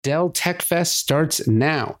Dell Tech Fest starts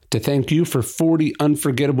now. To thank you for 40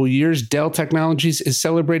 unforgettable years, Dell Technologies is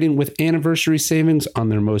celebrating with anniversary savings on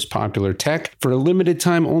their most popular tech. For a limited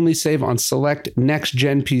time only, save on select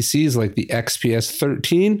next-gen PCs like the XPS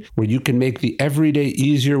 13, where you can make the everyday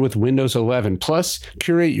easier with Windows 11. Plus,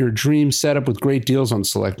 curate your dream setup with great deals on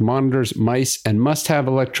select monitors, mice, and must-have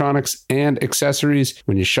electronics and accessories.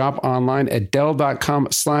 When you shop online at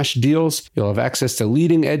Dell.com/deals, you'll have access to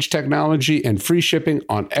leading-edge technology and free shipping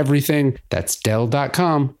on everything. That's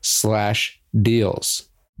Dell.com/deals.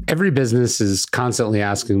 Every business is constantly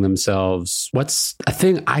asking themselves, what's a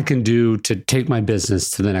thing I can do to take my business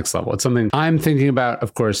to the next level? It's something I'm thinking about,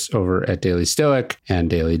 of course, over at Daily Stoic and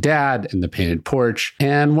Daily Dad and The Painted Porch.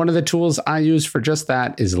 And one of the tools I use for just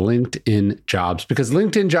that is LinkedIn Jobs, because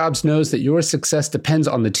LinkedIn Jobs knows that your success depends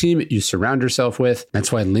on the team you surround yourself with.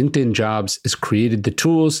 That's why LinkedIn Jobs has created the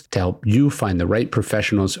tools to help you find the right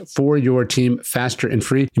professionals for your team faster and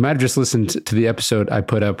free. You might have just listened to the episode I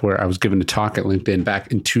put up where I was given a talk at LinkedIn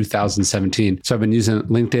back in 2017. So I've been using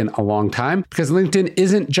LinkedIn a long time because LinkedIn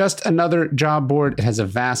isn't just another job board. It has a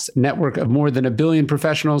vast network of more than 1 billion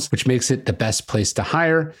professionals, which makes it the best place to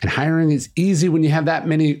hire. And hiring is easy when you have that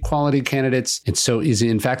many quality candidates. It's so easy,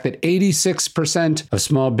 in fact, that 86% of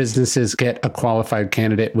small businesses get a qualified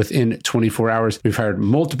candidate within 24 hours. We've hired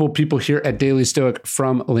multiple people here at Daily Stoic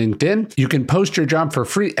from LinkedIn. You can post your job for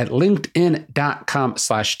free at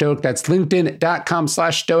linkedin.com/stoic. That's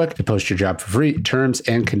linkedin.com/stoic to post your job for free. Terms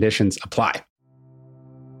and conditions apply.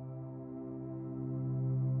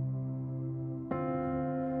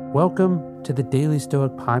 Welcome to the Daily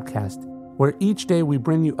Stoic Podcast, where each day we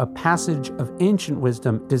bring you a passage of ancient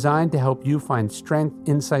wisdom designed to help you find strength,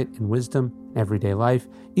 insight, and wisdom in everyday life.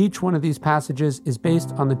 Each one of these passages is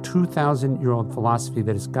based on the 2,000-year-old philosophy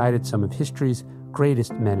that has guided some of history's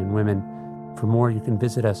greatest men and women. For more, you can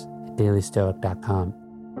visit us at dailystoic.com.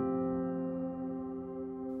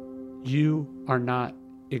 You are not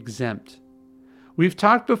exempt. We've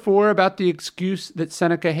talked before about the excuse that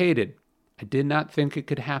Seneca hated. I did not think it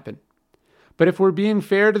could happen. But if we're being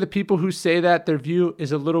fair to the people who say that, their view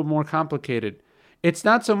is a little more complicated. It's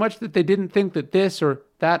not so much that they didn't think that this or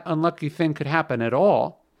that unlucky thing could happen at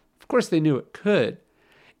all. Of course they knew it could.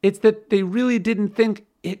 It's that they really didn't think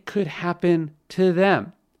it could happen to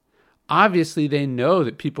them. Obviously, they know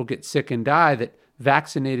that people get sick and die, that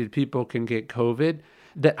vaccinated people can get COVID,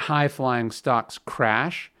 that high-flying stocks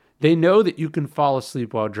crash. They know that you can fall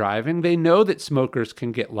asleep while driving. They know that smokers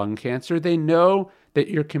can get lung cancer. They know that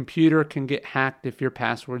your computer can get hacked if your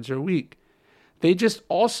passwords are weak. They just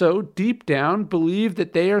also, deep down, believe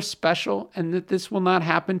that they are special and that this will not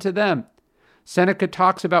happen to them. Seneca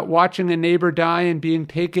talks about watching a neighbor die and being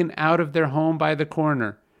taken out of their home by the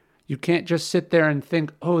coroner. You can't just sit there and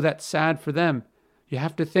think, oh, that's sad for them. You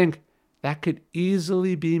have to think, that could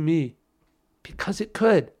easily be me. Because it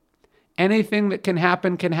could. Anything that can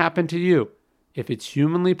happen to you. If it's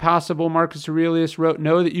humanly possible, Marcus Aurelius wrote,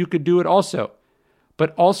 know that you could do it also.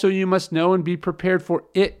 But also you must know and be prepared for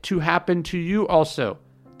it to happen to you also.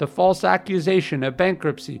 The false accusation, a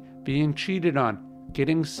bankruptcy, being cheated on,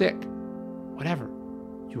 getting sick, whatever.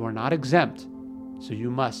 You are not exempt, so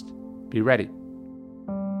you must be ready.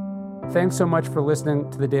 Thanks so much for listening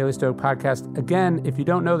to the Daily Stoic Podcast. Again, if you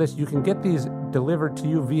don't know this, you can get these delivered to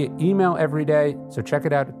you via email every day. So check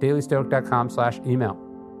it out at dailystoic.com/email.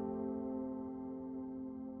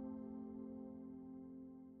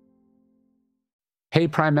 Hey,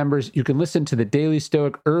 Prime members, you can listen to the Daily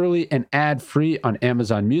Stoic early and ad-free on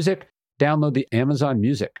Amazon Music. Download the Amazon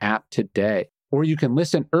Music app today. Or you can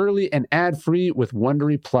listen early and ad-free with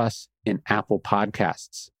Wondery Plus in Apple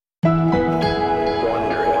Podcasts.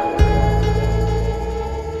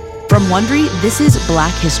 From Wondery, this is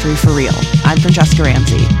Black History for Real. I'm Francesca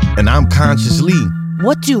Ramsey. And I'm Conscious Lee.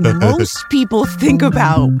 What do most people think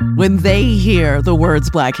about when they hear the words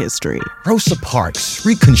Black History? Rosa Parks,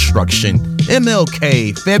 Reconstruction,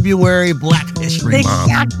 MLK, February, Black History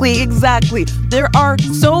Month. Exactly. There are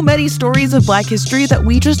so many stories of Black history that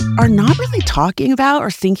we just are not really talking about or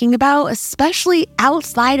thinking about, especially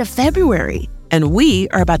outside of February. And we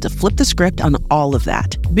are about to flip the script on all of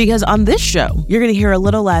that. Because on this show, you're going to hear a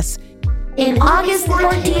little less, in August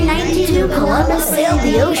 1492, Columbus sailed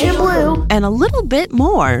the ocean blue. And a little bit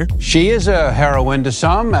more. She is a heroine to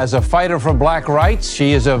some. As a fighter for black rights,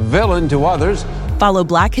 she is a villain to others. Follow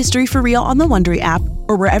Black History for Real on the Wondery app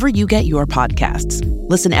or wherever you get your podcasts.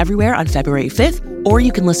 Listen everywhere on February 5th, or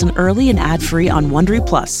you can listen early and ad-free on Wondery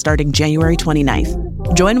Plus starting January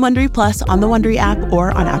 29th. Join Wondery Plus on the Wondery app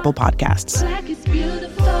or on Apple Podcasts.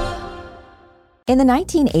 In the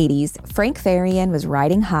 1980s, Frank Farian was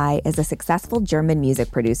riding high as a successful German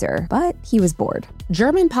music producer, but he was bored.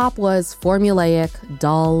 German pop was formulaic,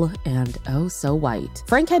 dull, and oh so white.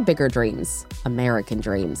 Frank had bigger dreams, American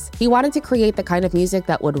dreams. He wanted to create the kind of music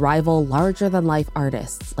that would rival larger-than-life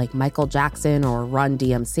artists like Michael Jackson or Run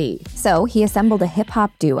DMC. So he assembled a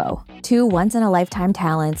hip-hop duo, two once-in-a-lifetime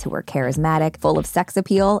talents who were charismatic, full of sex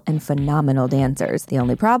appeal, and phenomenal dancers. The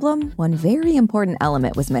only problem? One very important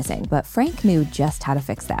element was missing, but Frank knew just how to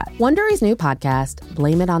fix that. Wondery's new podcast,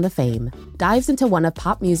 Blame It on the Fame, dives into one of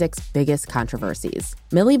pop music's biggest controversies.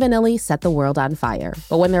 Milli Vanilli set the world on fire,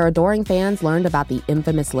 but when their adoring fans learned about the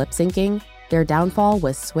infamous lip-syncing, their downfall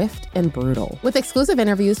was swift and brutal. With exclusive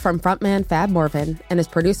interviews from frontman Fab Morvan and his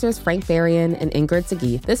producers Frank Farian and Ingrid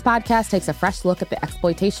Seguí, this podcast takes a fresh look at the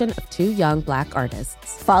exploitation of two young Black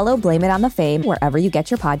artists. Follow Blame It on the Fame wherever you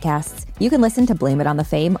get your podcasts. You can listen to Blame It on the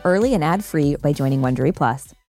Fame early and ad-free by joining Wondery Plus.